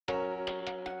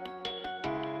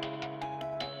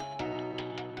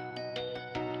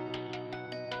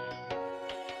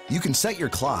You can set your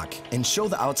clock and show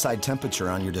the outside temperature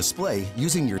on your display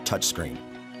using your touchscreen.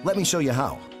 Let me show you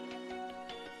how.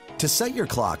 To set your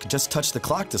clock, just touch the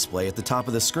clock display at the top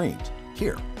of the screen.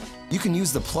 Here, you can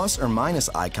use the plus or minus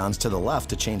icons to the left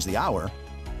to change the hour,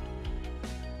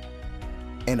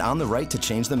 and on the right to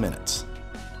change the minutes.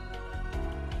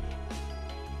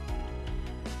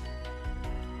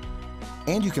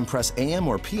 And you can press AM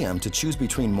or PM to choose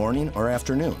between morning or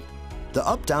afternoon. The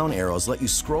up-down arrows let you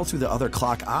scroll through the other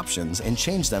clock options and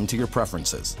change them to your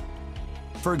preferences.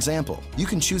 For example, you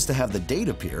can choose to have the date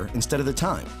appear instead of the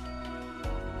time.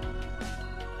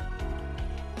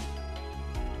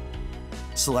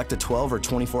 Select a 12 or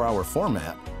 24-hour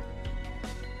format.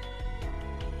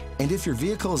 And if your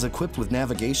vehicle is equipped with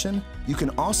navigation, you can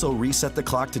also reset the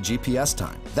clock to GPS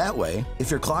time. That way,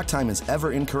 if your clock time is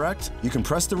ever incorrect, you can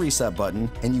press the reset button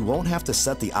and you won't have to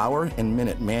set the hour and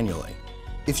minute manually.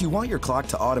 If you want your clock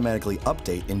to automatically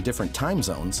update in different time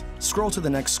zones, scroll to the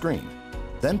next screen.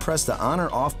 Then press the on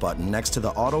or off button next to the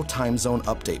Auto Time Zone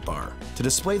Update bar. To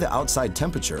display the outside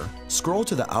temperature, scroll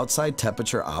to the outside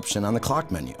temperature option on the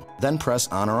clock menu. Then press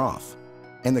on or off.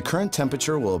 And the current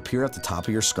temperature will appear at the top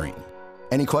of your screen.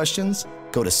 Any questions?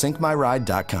 Go to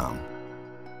syncmyride.com.